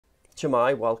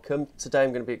Jamai, welcome. Today I'm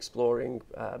going to be exploring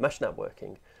mesh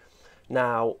networking.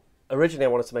 Now, originally I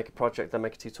wanted to make a project, then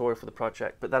make a tutorial for the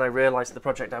project, but then I realised the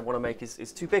project I want to make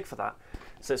is too big for that.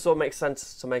 So it sort of makes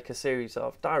sense to make a series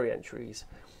of diary entries,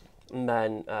 and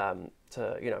then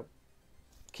to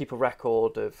keep a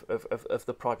record of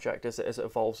the project as it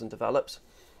evolves and develops.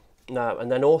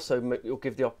 And then also it'll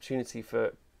give the opportunity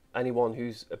for anyone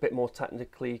who's a bit more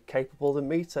technically capable than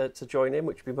me to join in,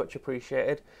 which would be much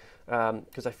appreciated,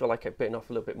 because I feel like I've bitten off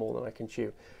a little bit more than I can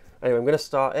chew. Anyway, I'm going to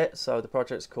start it. So the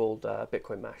project's called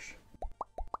Bitcoin Mesh.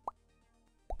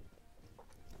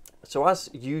 So as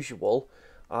usual,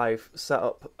 I've set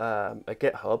up a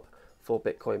GitHub for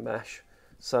Bitcoin Mesh.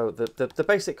 So the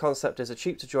basic concept is a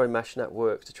cheap to join mesh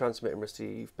network to transmit and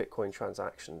receive Bitcoin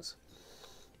transactions.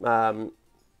 We're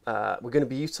going to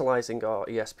be utilizing our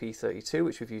ESP32,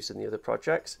 which we've used in the other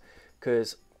projects,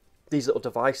 because these little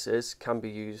devices can be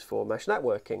used for mesh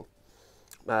networking.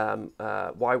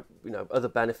 Other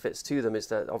benefits to them is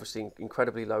that obviously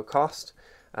incredibly low cost.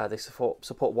 They support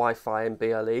Wi-Fi and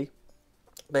BLE.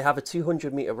 They have a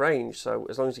 200-meter range, so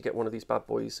as long as you get one of these bad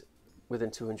boys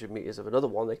within 200 meters of another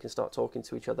one, they can start talking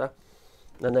to each other.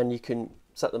 And then you can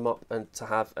set them up and to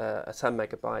have a 10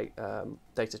 megabyte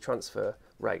data transfer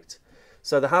rate.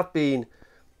 So there have been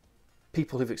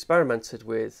people who've experimented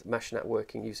with mesh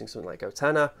networking using something like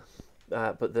GoTenna,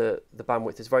 but the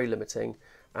bandwidth is very limiting,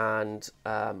 and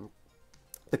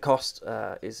the cost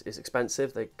is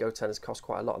expensive. GoTennas cost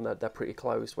quite a lot, and they're pretty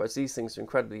closed, whereas these things are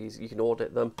incredibly easy. You can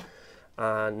audit them,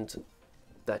 and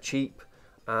they're cheap,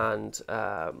 and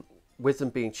with them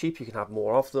being cheap, you can have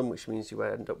more of them, which means you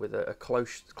end up with a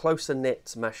closer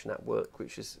knit mesh network,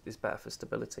 which is better for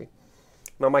stability.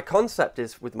 Now, my concept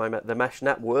is with the mesh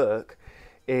network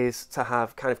is to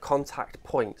have kind of contact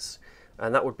points,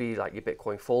 and that would be like your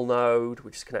Bitcoin full node,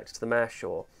 which is connected to the mesh,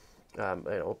 or a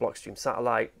Blockstream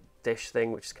satellite dish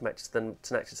thing, which is connected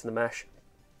to the mesh,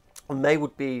 and they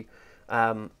would be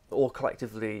all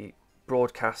collectively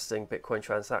broadcasting Bitcoin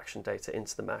transaction data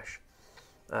into the mesh.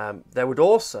 There would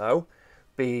also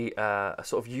be a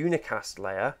sort of unicast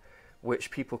layer,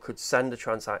 which people could send a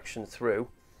transaction through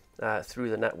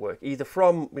the network, either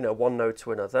from one node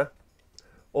to another,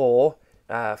 or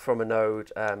from a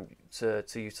node to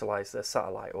utilize their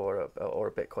satellite or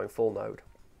a Bitcoin full node.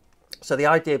 So the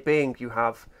idea being you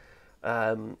have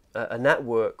a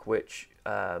network which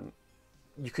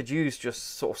you could use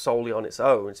just sort of solely on its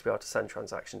own to be able to send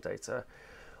transaction data,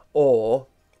 or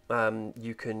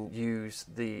you can use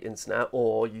the internet,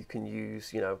 or you can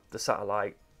use the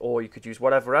satellite, or you could use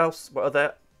whatever else,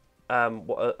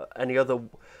 any other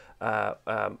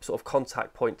sort of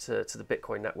contact point to the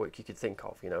Bitcoin network you could think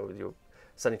of. You're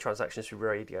sending transactions through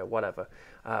radio, whatever,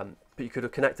 but you could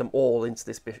connect them all into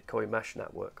this Bitcoin mesh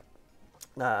network.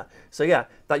 So yeah,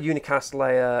 that unicast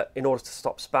layer, in order to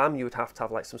stop spam, you would have to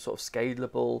have like some sort of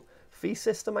scalable fee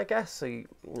system, I guess. So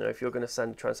if you're going to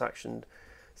send a transaction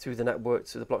through the network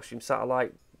to the Blockstream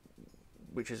satellite,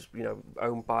 which is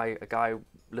owned by a guy who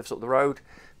lives up the road,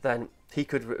 then he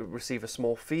could receive a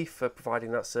small fee for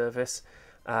providing that service,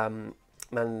 and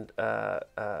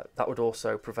that would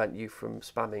also prevent you from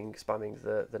spamming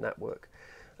the network.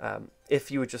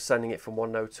 If you were just sending it from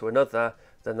one node to another,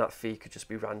 then that fee could just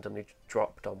be randomly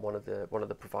dropped on one of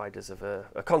the providers of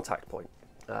a contact point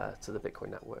to the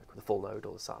Bitcoin network, the full node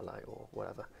or the satellite or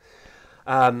whatever.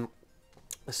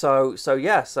 So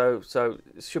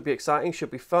it should be exciting, should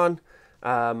be fun.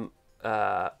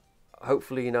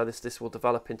 Hopefully, this will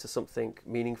develop into something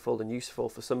meaningful and useful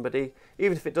for somebody.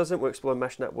 Even if it doesn't, we're exploring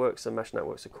mesh networks, and mesh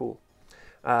networks are cool.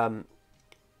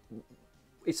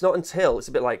 It's not until, it's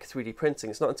a bit like 3D printing,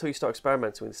 it's not until you start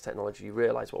experimenting with this technology you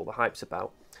realise what all the hype's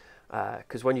about.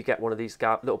 Because when you get one of these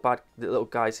little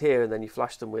guys here, and then you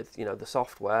flash them with the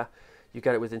software, you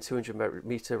get it within 200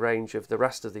 meter range of the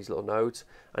rest of these little nodes,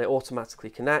 and it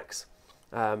automatically connects.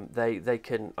 They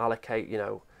can allocate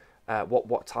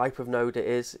what type of node it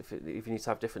is, if you need to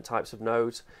have different types of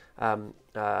nodes, and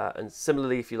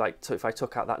similarly, if I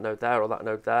took out that node there or that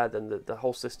node there, then the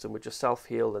whole system would just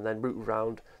self-heal and then route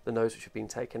around the nodes which have been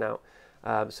taken out.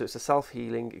 So it's a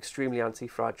self-healing, extremely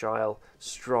anti-fragile,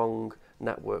 strong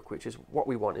network, which is what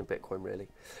we want in Bitcoin, really.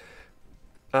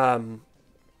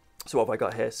 So what have I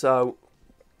got here? So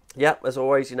yeah, as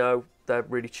always, they're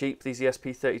really cheap, these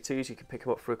ESP32s. You can pick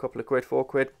them up for a couple of quid,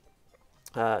 £4.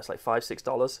 It's like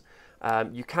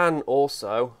 $5–6. You can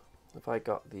also, if I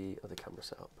got the other camera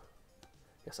set up,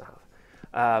 yes I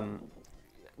have.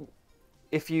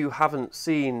 If you haven't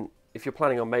seen, if you're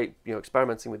planning on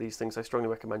experimenting with these things, I strongly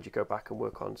recommend you go back and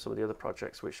work on some of the other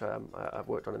projects which I've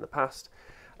worked on in the past.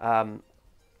 There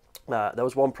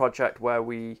was one project where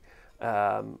we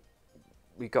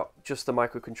we got just the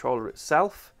microcontroller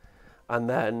itself, and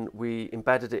then we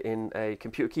embedded it in a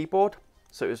computer keyboard.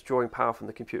 So it was drawing power from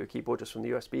the computer keyboard just from the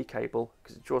USB cable,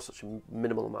 because it draws such a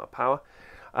minimal amount of power.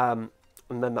 And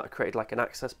then that created like an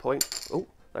access point. Oh,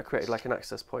 that created like an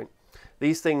access point.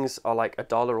 These things are like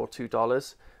 $1 or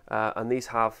 $2, and these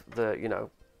have the, you know,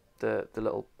 the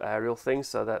little aerial things,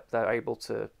 so that they're able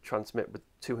to transmit with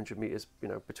 200 meters, you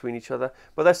know, between each other.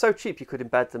 But they're so cheap you could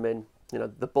embed them in, you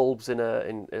know, the bulbs in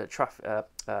a traffic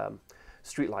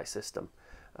street light system.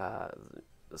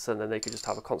 So then they could just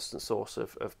have a constant source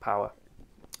of power.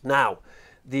 Now,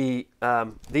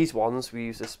 these ones, we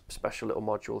use this special little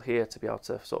module here to be able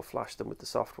to sort of flash them with the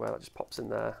software that just pops in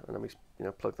there, and then we, you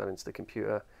know, plug that into the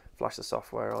computer, flash the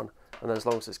software on, and then as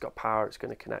long as it's got power, it's going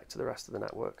to connect to the rest of the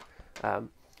network.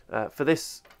 For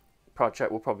this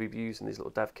project, we'll probably be using these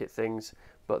little dev kit things,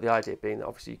 but the idea being that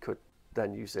obviously you could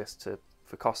then use this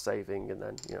for cost saving, and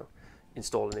then, you know,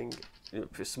 installing, you know,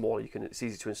 if it's smaller, it's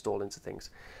easy to install into things.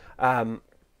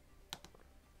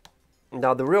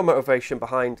 Now, the real motivation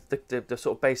behind the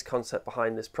sort of base concept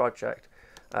behind this project,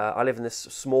 I live in this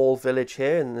small village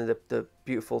here in the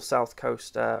beautiful south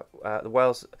coast, the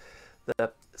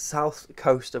south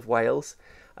coast of Wales,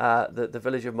 the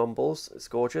village of Mumbles. It's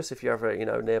gorgeous. If you're ever, you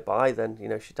know, nearby, then, you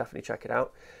know, you should definitely check it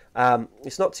out.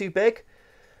 It's not too big.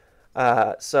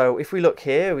 So if we look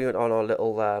here, we went on our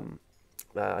little. I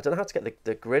don't know how to get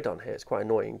the grid on here. It's quite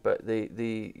annoying, but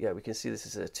yeah, we can see this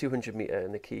is a 200 meter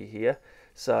in the key here.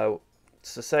 So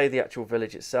say the actual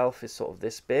village itself is sort of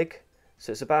this big,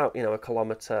 so it's about, you know, 1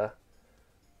 kilometer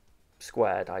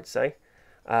squared, I'd say.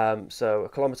 So 1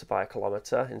 kilometer by 1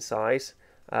 kilometer in size.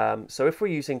 So if we're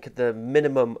using the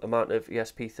minimum amount of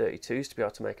ESP32s to be able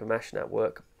to make a mesh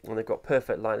network, and they've got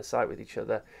perfect line of sight with each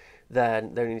other,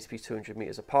 then they need to be 200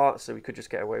 meters apart. So we could just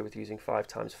get away with using 5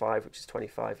 times 5, which is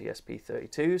 25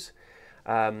 ESP32s.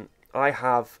 I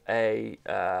have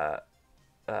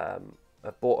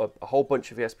I've bought a whole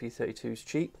bunch of ESP32s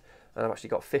cheap, and I've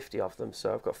actually got 50 of them.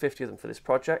 So I've got 50 of them for this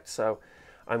project. So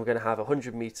I'm going to have a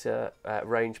 100 meter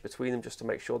range between them just to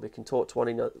make sure they can talk to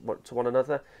one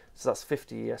another. So that's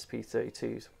 50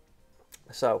 ESP32s.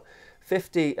 So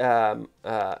 50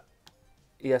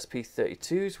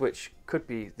 ESP32s, which could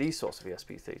be these sorts of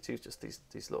ESP32s, just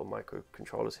these little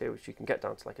microcontrollers here, which you can get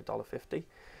down to like $1.50.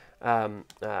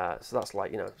 So that's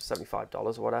like, you know, $75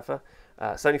 or whatever.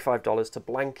 $75 to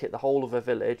blanket the whole of a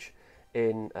village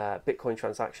in Bitcoin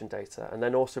transaction data, and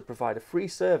then also provide a free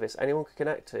service anyone can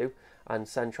connect to and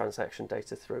send transaction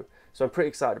data through. So I'm pretty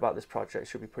excited about this project. It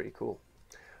should be pretty cool.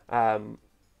 I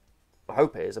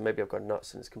hope it is, and maybe I've gone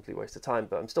nuts and it's a complete waste of time,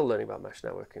 but I'm still learning about mesh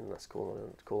networking, and that's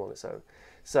cool on its own.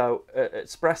 So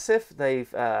Espressif,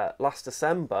 they've last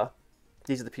December,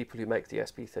 these are the people who make the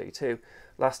ESP32,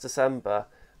 last December,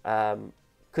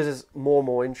 because there's more and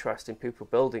more interest in people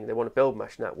building, they want to build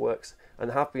mesh networks, and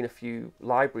there have been a few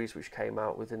libraries which came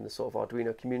out within the sort of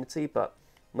Arduino community, but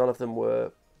none of them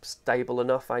were stable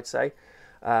enough, I'd say.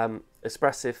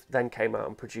 Espressif then came out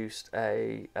and produced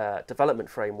a development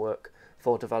framework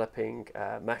for developing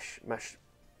mesh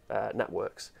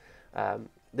networks.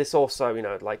 This also, you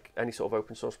know, like any sort of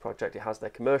open source project, it has their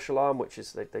commercial arm, which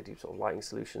is they do sort of lighting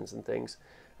solutions and things,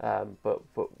 but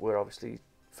we're obviously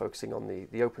focusing on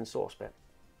the open source bit.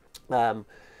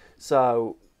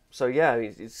 So yeah,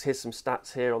 here's some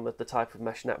stats here on the type of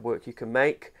mesh network you can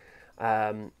make,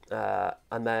 and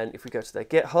then if we go to their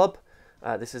GitHub,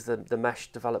 this is the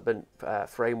mesh development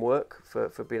framework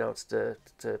for being able to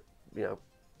you know,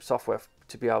 software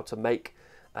to be able to make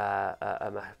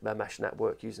a mesh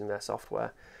network using their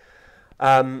software.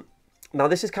 Now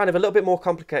this is kind of a little bit more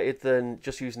complicated than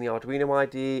just using the Arduino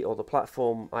IDE or the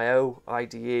Platform IO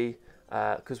IDE,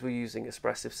 because we're using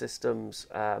Espressif Systems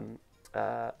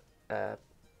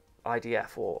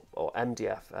IDF or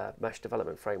MDF mesh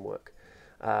development framework.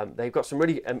 They've got some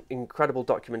really incredible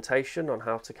documentation on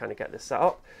how to kind of get this set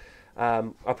up.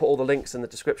 I'll put all the links in the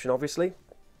description, obviously.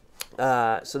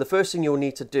 So the first thing you'll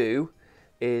need to do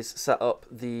is set up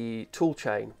the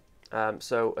toolchain.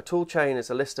 So a toolchain is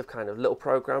a list of kind of little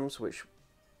programs which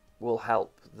will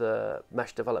help the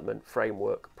mesh development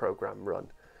framework program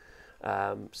run.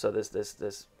 So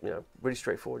there's you know, really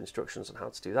straightforward instructions on how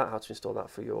to do that, how to install that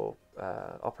for your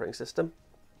operating system.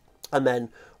 And then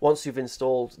once you've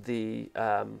installed the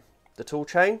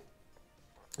toolchain,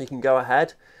 you can go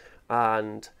ahead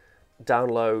and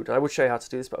download. I would show you how to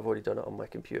do this, but I've already done it on my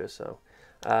computer. So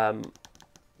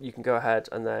you can go ahead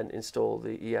and then install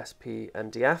the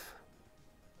ESP-MDF.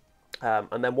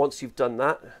 And then once you've done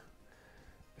that,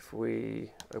 if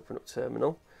we open up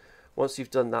terminal, once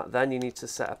you've done that, then you need to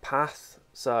set a path.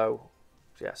 So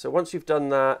yeah, so once you've done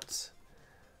that,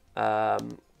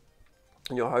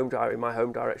 in your home directory, in my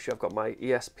home directory, I've got my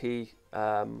ESP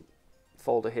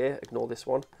folder here. Ignore this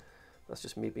one. That's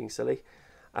just me being silly.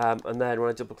 And then when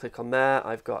I double click on there,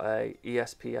 I've got a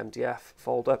ESP-MDF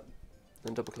folder,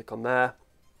 and double click on there.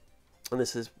 And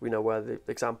this is, where the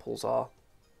examples are,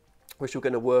 which we're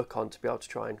going to work on to be able to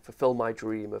try and fulfill my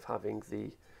dream of having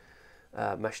the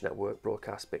mesh network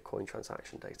broadcast Bitcoin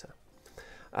transaction data.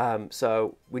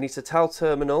 So we need to tell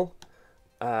terminal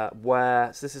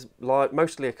so this is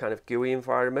mostly a kind of GUI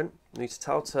environment. We need to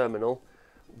tell terminal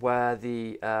where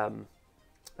the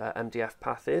MDF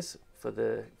path is for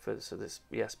this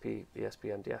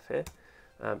ESP-MDF here.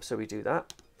 So we do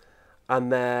that,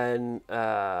 and then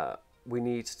we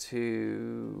need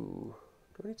to.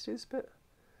 Do we need to do this bit?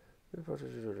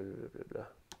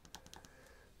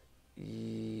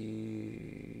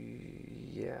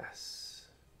 Yes.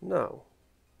 No.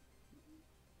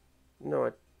 No,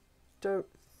 I don't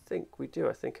think we do.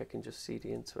 I think I can just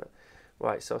CD into it.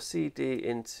 Right, so CD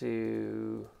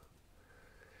into...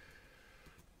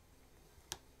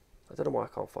 I don't know why I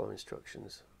can't follow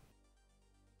instructions.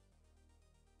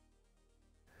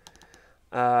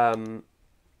 So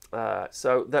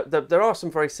there are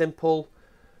some very simple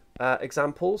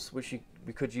examples which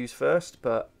we could use first,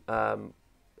 but I've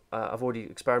already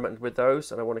experimented with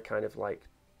those, and I want to kind of like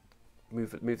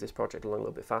move this project along a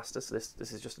little bit faster. So this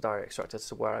is just a direct extract as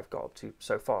to where I've got up to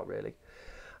so far, really.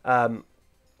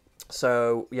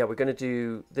 So yeah, we're going to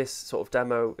do this sort of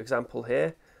demo example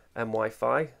here, and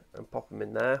Wi-Fi, and pop them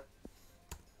in there.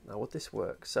 Now would this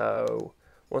work? So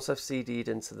once I've CD'd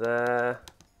into there,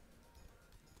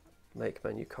 make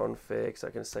menu config, so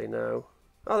I can say no.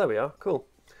 Oh, there we are, cool.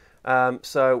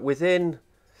 So within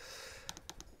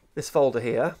this folder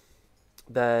here,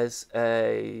 there's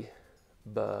a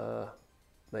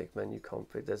make menu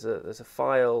config. There's a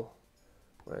file.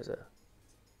 Where is it?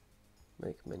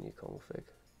 Make menu config.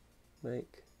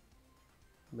 Make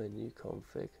menu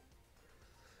config.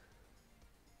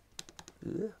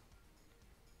 Ugh.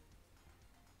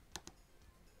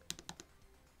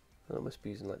 I must be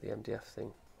using like the MDF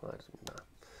thing. Well, it doesn't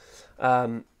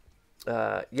matter.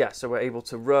 Yeah, so we're able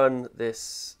to run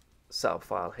this setup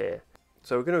file here.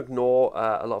 So we're going to ignore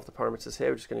a lot of the parameters here.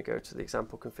 We're just going to go to the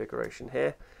example configuration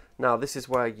here. Now this is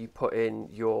where you put in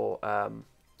your,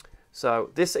 so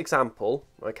this example,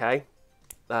 okay,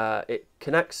 it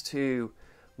connects to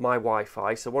my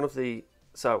Wi-Fi. So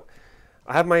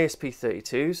I have my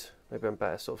ESP32s. Maybe I'm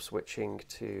better sort of switching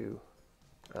to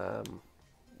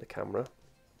the camera.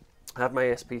 I have my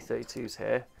ESP32s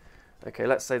here. Okay,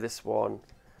 let's say this one,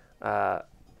 yeah,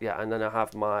 and then I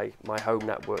have my home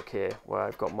network here where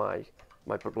I've got my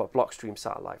Blockstream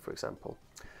satellite, for example.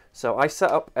 So I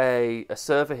set up a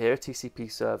server here, a TCP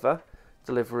server,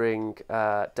 delivering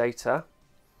data,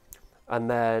 and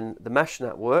then the mesh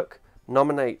network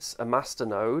nominates a master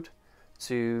node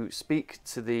to speak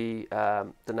to the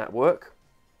network.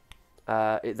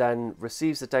 It then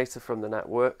receives the data from the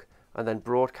network and then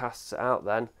broadcasts it out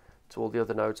then to all the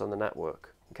other nodes on the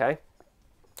network. Okay.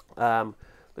 The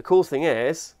cool thing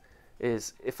is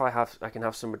if I can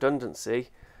have some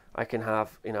redundancy. I can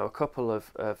have a couple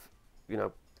of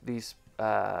these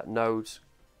nodes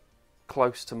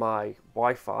close to my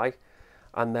Wi-Fi,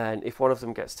 and then if one of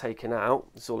them gets taken out,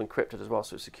 it's all encrypted as well,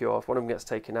 so it's secure. If one of them gets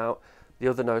taken out, the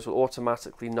other nodes will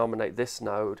automatically nominate this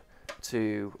node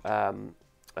to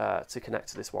connect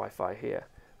to this Wi-Fi here,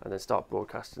 and then start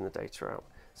broadcasting the data out.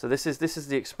 So this is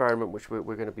the experiment which we're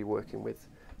going to be working with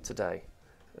today.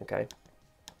 Okay.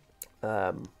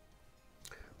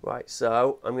 Right,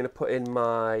 so I'm going to put in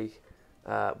my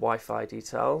Wi-Fi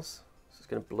details. So it's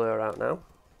going to blur out now.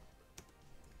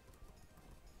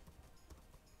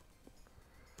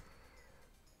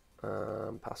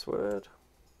 Password.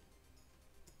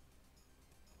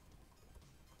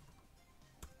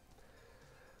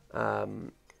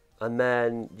 And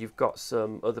then you've got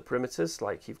some other perimeters,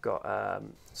 like you've got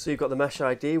so you've got the mesh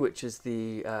ID, which is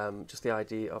the just the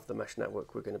ID of the mesh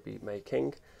network we're going to be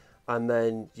making. And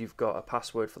then you've got a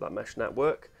password for that mesh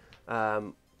network.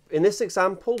 In this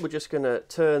example, we're just going to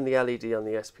turn the LED on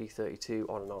the ESP32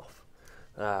 on and off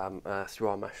through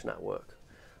our mesh network.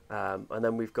 And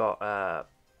then we've got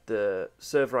the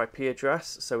server IP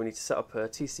address, so we need to set up a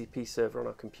TCP server on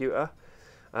our computer.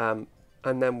 And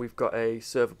then we've got a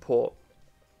server port.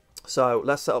 So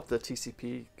let's set up the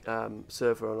TCP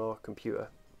server on our computer.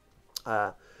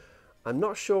 I'm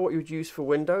not sure what you would use for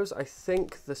Windows. I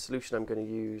think the solution I'm going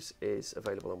to use is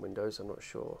available on Windows. I'm not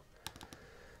sure.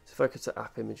 So if I go to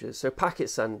app images, so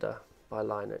Packet Sender by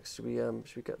Linux. Should we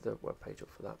get the web page up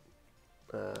for that?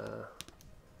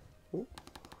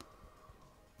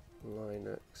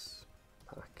 Linux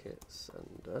Packet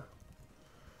Sender.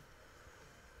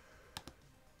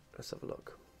 Let's have a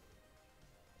look.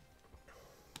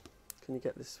 Can you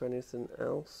get this for anything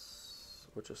else,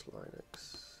 or just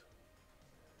Linux?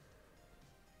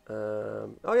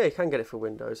 Oh yeah, you can get it for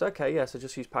Windows. Okay, yeah, so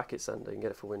just use Packet Sender. You can get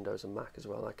it for Windows and Mac as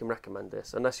well. I can recommend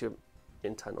this, unless you're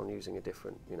intent on using a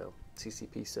different, you know,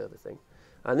 TCP server thing.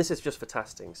 And this is just for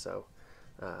testing, so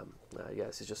yeah,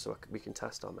 this is just so we can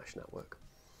test our mesh network.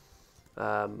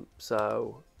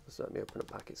 So let me open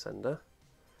up Packet Sender.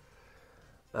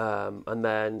 And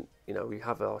then, you know, we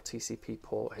have our TCP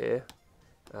port here,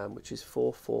 which is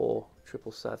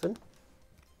 44777.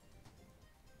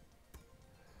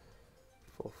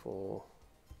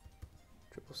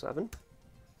 44777.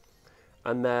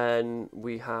 And then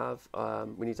we have,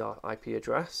 we need our IP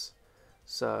address.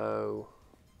 So,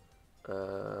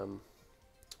 so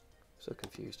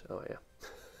confused. Oh yeah.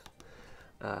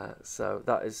 So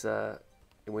that is, in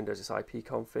Windows it's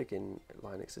ipconfig, in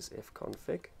Linux it's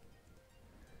ifconfig.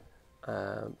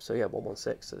 So yeah,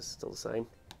 116 is still the same.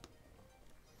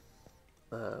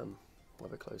 Why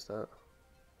have I closed that?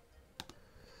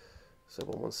 So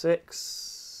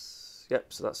 116.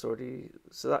 Yep. So that's already.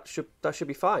 So that should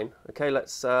be fine. Okay.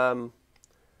 Let's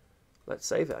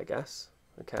save it, I guess.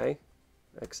 Okay.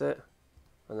 Exit,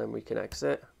 and then we can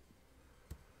exit.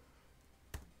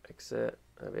 Exit.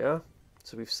 There we are.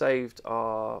 So we've saved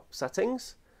our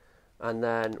settings, and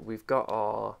then we've got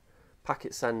our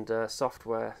Packet Sender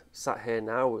software sat here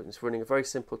now. It's running a very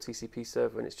simple TCP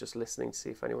server, and it's just listening to see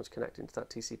if anyone's connecting to that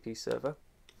TCP server.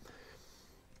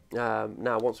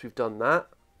 Now, once we've done that,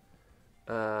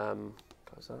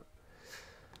 close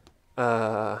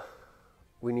that.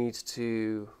 We need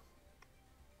to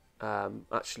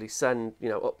actually send, you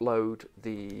know, upload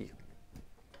the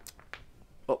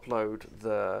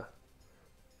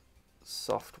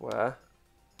software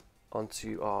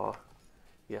onto our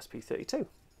ESP32.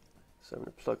 So I'm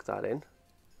going to plug that in.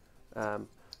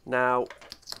 Now,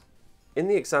 in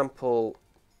the example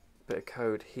bit of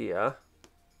code here,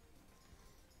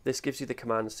 this gives you the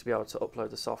commands to be able to upload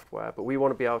the software, but we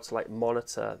want to be able to like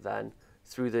monitor then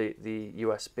through the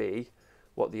USB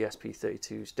what the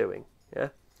ESP32 is doing. Yeah.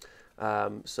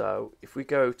 So if we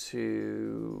go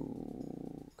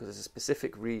to, because there's a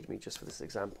specific README just for this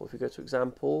example, if we go to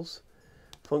examples,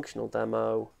 functional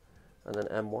demo, and then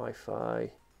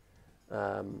M-Wi-Fi,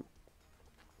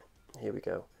 here we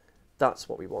go. That's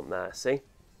what we want there, see?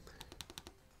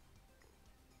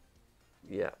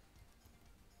 Yeah.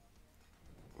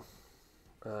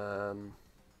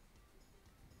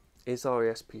 Is our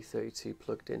ESP32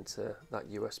 plugged into that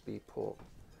USB port?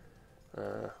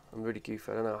 I'm really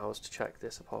goofy. I don't know how else to check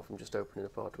this apart from just opening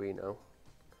up Arduino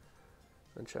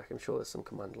and check. I'm sure there's some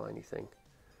command liney thing.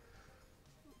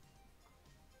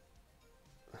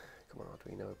 Come on,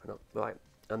 Arduino, open up. Right,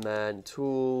 and then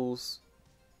tools.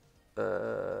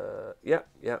 Yeah,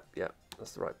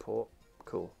 that's the right port.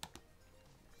 Cool.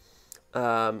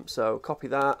 So copy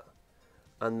that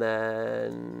and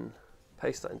then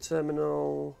paste that in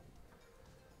terminal.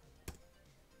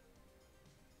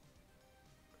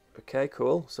 Okay,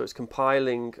 cool. So it's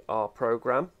compiling our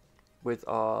program with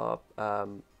our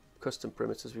custom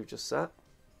parameters we've just set.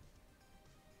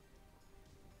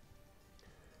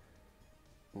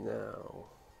 Now,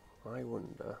 I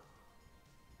wonder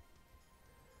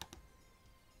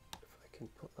if I can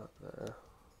put that there,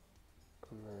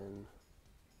 and then,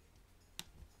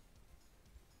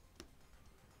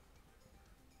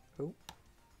 oh,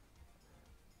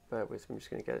 bear with me, I'm just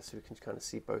going to get it so we can kind of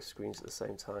see both screens at the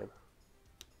same time.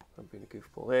 I'm being a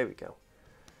goofball. There we go.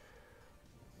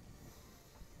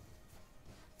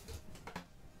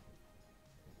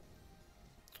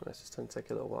 Let's just going to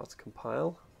take a little while to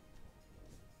compile.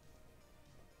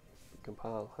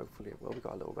 Compile, hopefully it will. We've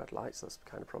got a little red light, so that's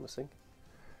kind of promising.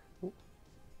 Ooh.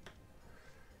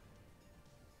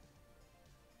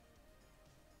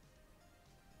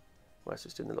 Well, it's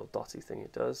just doing the little dotty thing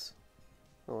it does.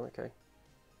 Oh, okay.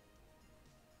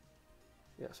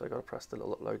 Yeah, so I've got to press the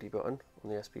little uploady button on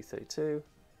the ESP32. So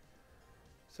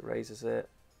it raises it,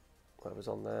 whatever's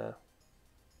on there.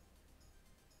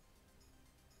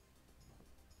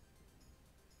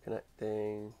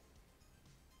 Connecting.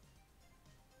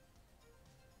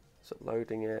 It's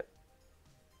uploading it.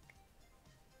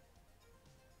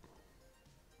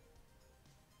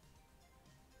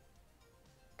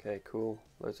 Okay, cool.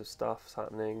 Loads of stuff's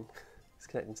happening. It's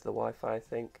connecting to the Wi-Fi, I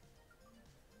think.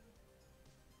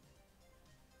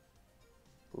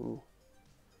 Ooh.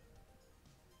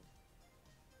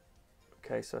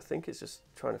 Okay, so I think it's just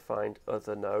trying to find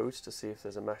other nodes to see if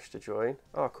there's a mesh to join.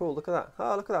 Oh, cool, look at that.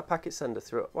 Oh, look at that packet sender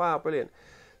through it. Wow, brilliant.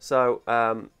 So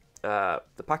the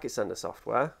packet sender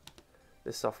software,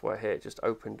 this software here just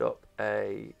opened up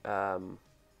a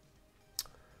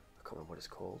can't remember what it's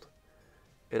called.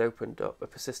 It opened up a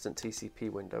persistent TCP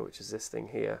window, which is this thing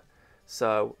here.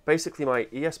 So basically my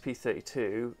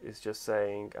ESP32 is just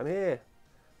saying, I'm here,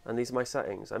 and these are my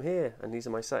settings. I'm here, and these are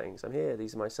my settings. I'm here,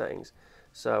 these are my settings.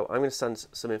 So I'm going to send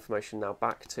some information now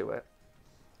back to it.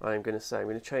 I'm going to say, I'm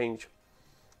going to change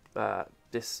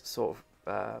this sort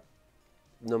of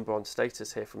number on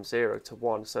status here from 0 to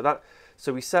 1.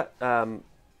 So we set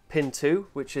pin 2,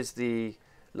 which is the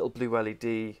little blue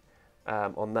LED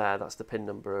on there. That's the pin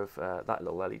number of that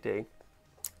little LED.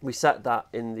 We set that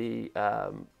in the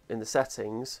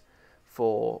settings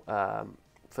for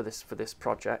this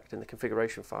project in the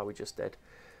configuration file we just did.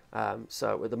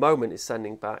 So at the moment it's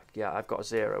sending back, yeah, I've got a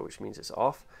 0, which means it's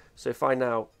off. So if I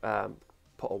now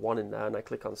put a 1 in there and I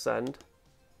click on send,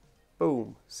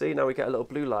 boom, see, now we get a little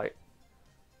blue light.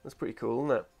 That's pretty cool,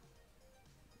 isn't it?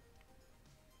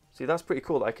 See, that's pretty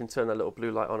cool that I can turn that little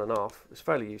blue light on and off. It's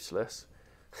fairly useless.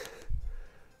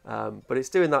 But it's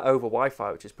doing that over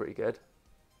Wi-Fi, which is pretty good.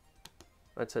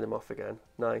 I'd turn him off again.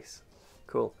 Nice.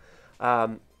 Cool.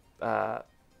 So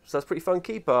that's pretty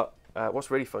funky, but what's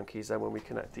really funky is then when we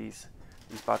connect these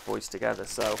bad boys together.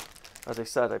 So, as I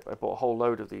said, I bought a whole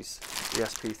load of these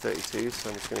ESP32s, so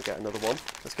I'm just going to get another one.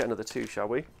 Let's get another 2, shall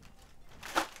we?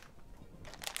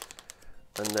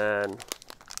 And then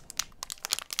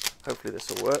hopefully this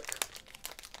will work.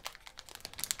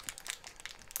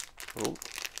 Oh.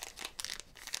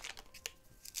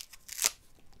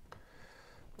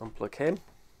 Unplug him.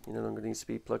 He no longer needs to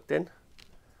be plugged in.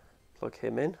 Plug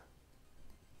him in.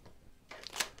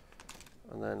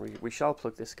 And then we shall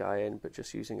plug this guy in, but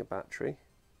just using a battery.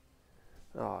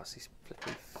 Oh, he's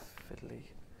flipping fiddly.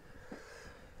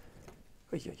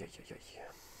 Oy, oy, oy, oy, oy.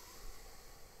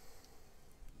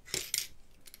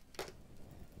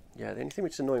 Yeah, the only thing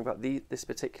which is annoying about this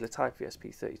particular type of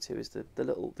ESP32 is the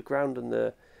ground and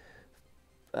the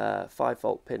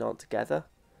 5-volt pin aren't together,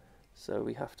 so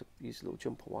we have to use little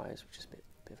jumper wires, which is a bit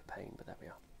of a pain, but there we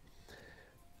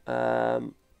are.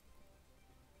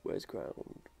 Where's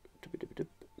ground?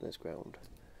 There's ground.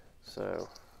 So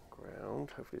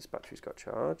ground. Hopefully this battery's got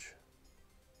charge,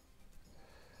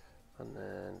 and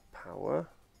then power.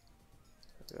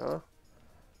 There we are.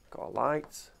 Got a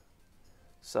light.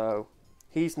 So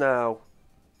he's now,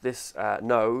 this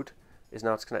node is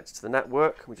now connected to the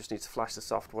network. We just need to flash the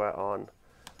software on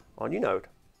UNode.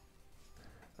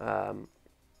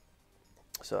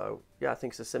 So yeah, I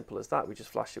think it's as simple as that. We just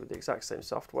flash it with the exact same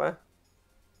software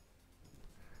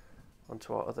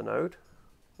onto our other node.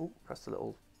 Ooh, press the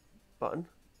little button.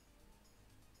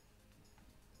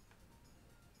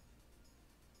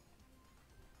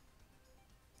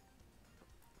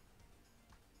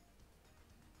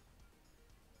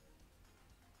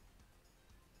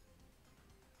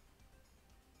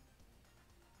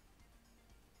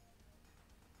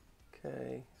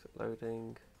 Okay, is it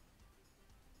loading?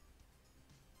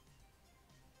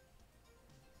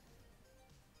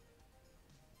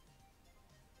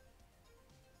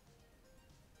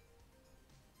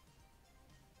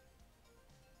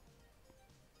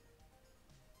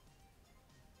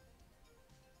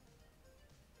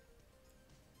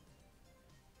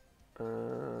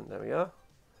 There we are.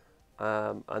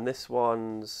 And this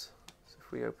one's, so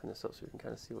if we open this up so we can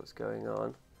kind of see what's going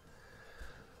on.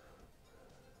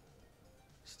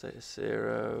 Status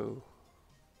 0,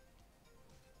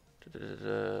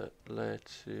 layer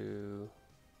 2,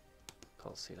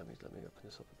 can't see, let me open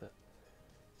this up a bit.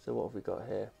 So what have we got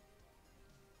here?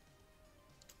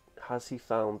 Has he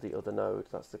found the other node?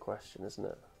 That's the question, isn't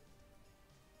it?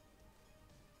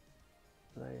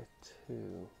 Layer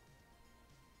 2.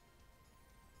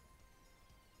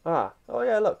 Ah, oh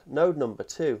yeah, look, node number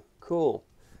 2, cool.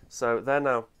 So they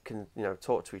now can,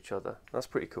 talk to each other. That's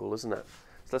pretty cool, isn't it?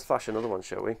 So let's flash another one,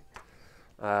 shall we?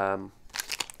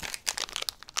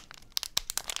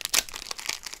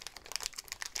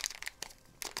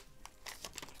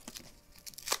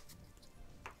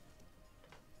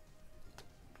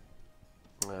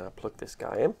 Plug this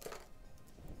guy in.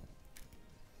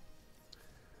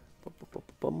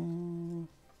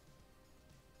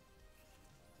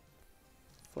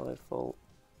 5-volt.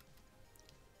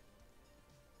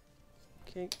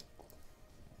 Okay.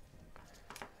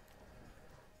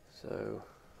 So,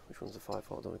 which one's the 5-volt?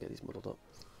 I don't want to get these muddled up.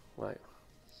 Right.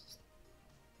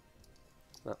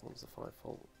 That one's the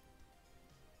 5-volt.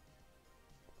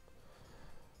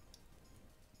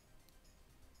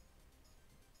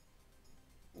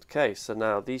 Okay, so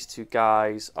now these two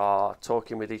guys are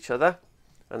talking with each other,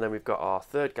 and then we've got our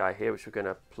third guy here, which we're going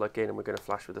to plug in and we're going to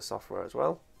flash with the software as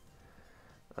well.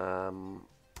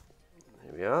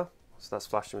 Here we are. So that's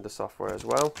flashing with the software as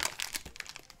well.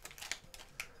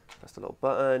 Press the little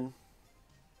button.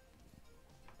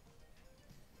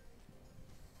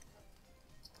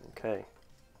 Okay.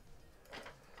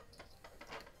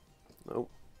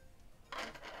 Nope.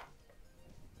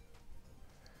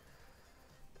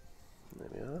 There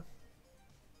we are.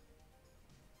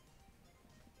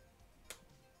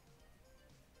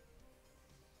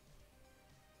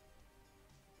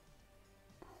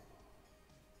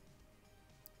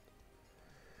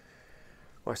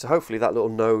 Right, so hopefully that little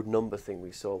node number thing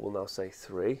we saw will now say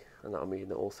 3, and that'll mean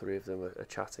that all 3 of them are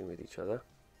chatting with each other.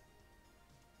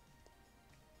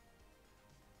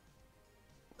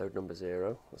 Node number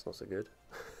 0, that's not so good.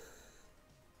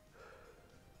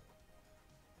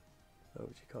 Oh,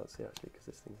 which you can't see actually because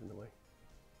this thing's in the way.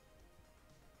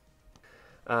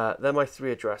 They're my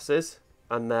 3 addresses,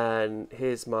 and then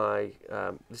here's my,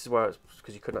 this is where I was,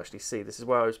 because you couldn't actually see, this is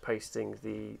where I was pasting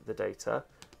the data.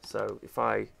 So if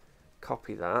I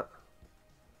copy that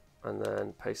and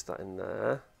then paste that in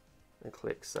there and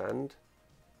click send,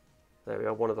 there we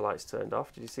are, one of the lights turned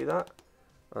off. Did you see that?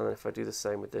 And then if I do the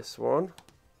same with this one,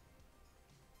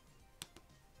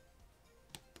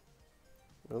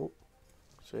 oh,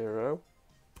 0.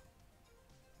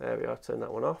 There we are, turn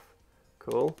that one off.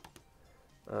 Cool.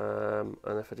 And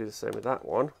if I do the same with that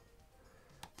one,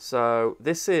 so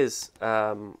this is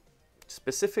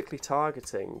specifically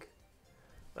targeting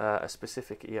a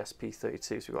specific ESP32.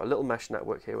 So we've got a little mesh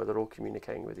network here where they're all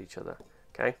communicating with each other.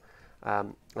 Okay,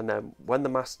 and then when the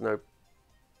master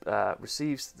node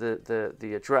receives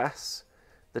the address,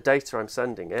 the data I'm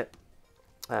sending it,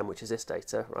 which is this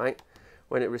data, right?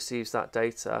 When it receives that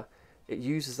data, it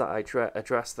uses that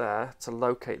address there to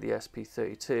locate the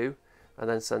ESP32, and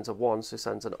then sends a 1, so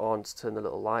sends an on to turn the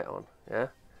little light on. Yeah.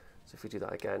 So if we do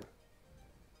that again,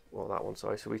 well, that one,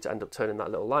 sorry. So we end up turning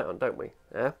that little light on, don't we?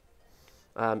 Yeah.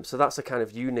 So that's a kind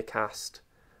of unicast.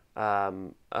 Yeah,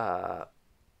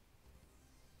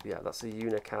 that's a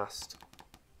unicast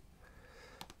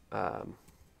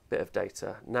bit of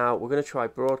data. Now we're going to try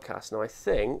broadcast. Now I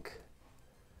think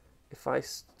if I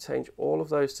change all of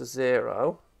those to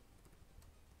 0,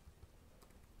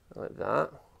 like that.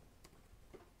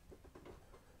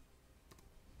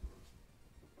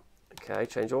 Okay,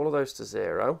 change all of those to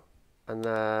 0, and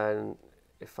then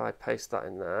if I paste that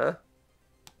in there,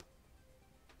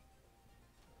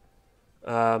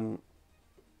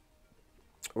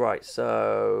 right,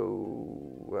 so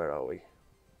where are we?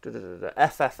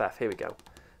 FFF, here we go.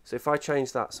 So if I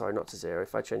change that, sorry, not to 0,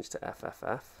 if I change to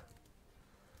FFF,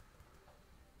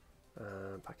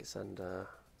 packet sender,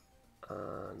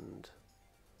 and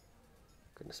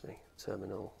goodness me,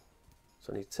 terminal.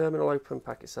 So I need terminal open,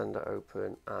 packet sender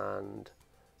open, and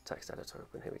text editor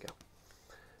open. Here we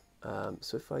go.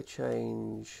 So if I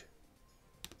change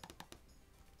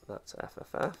that to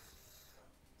FFF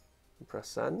and press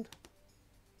send,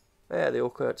 yeah, they all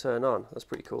turn on. That's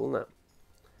pretty cool, isn't it?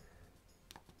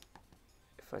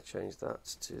 If I change that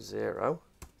to 0,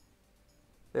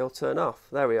 they all turn off.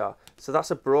 There we are. So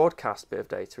that's a broadcast bit of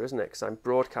data, isn't it? Because I'm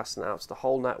broadcasting out to the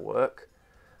whole network,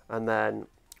 and then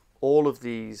all of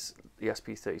these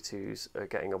ESP32s are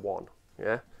getting a 1,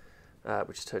 yeah,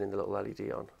 which is turning the little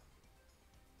LED on.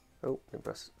 Oh, and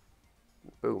press,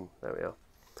 boom, there we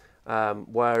are.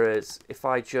 Whereas if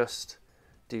I just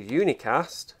do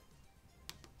unicast,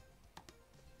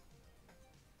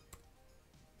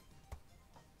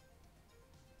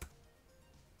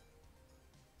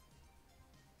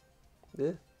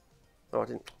 yeah, oh, I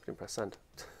didn't press send.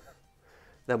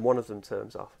 Then one of them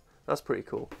turns off. That's pretty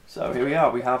cool. So here we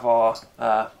are. We have our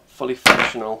fully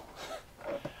functional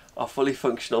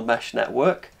mesh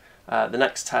network. The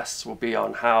next tests will be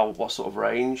on what sort of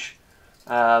range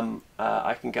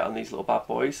I can get on these little bad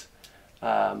boys.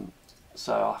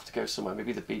 So I'll have to go somewhere,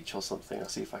 maybe the beach or something. I'll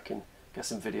see if I can get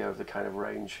some video of the kind of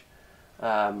range.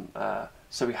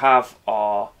 So we have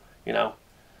our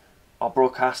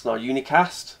broadcast and our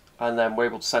unicast, and then we're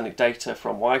able to send it data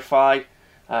from Wi-Fi.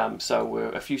 So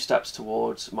we're a few steps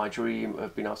towards my dream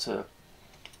of being able to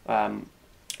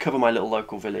cover my little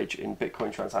local village in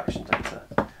Bitcoin transaction data.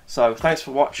 So thanks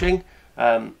for watching.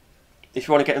 If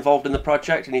you want to get involved in the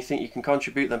project and you think you can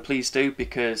contribute, then please do,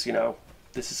 because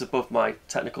this is above my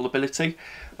technical ability.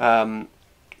 And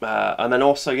then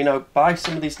also buy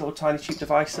some of these little tiny cheap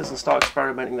devices and start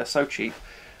experimenting. They're so cheap,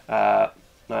 and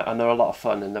they're a lot of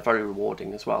fun, and they're very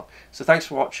rewarding as well. So thanks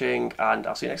for watching, and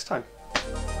I'll see you next time.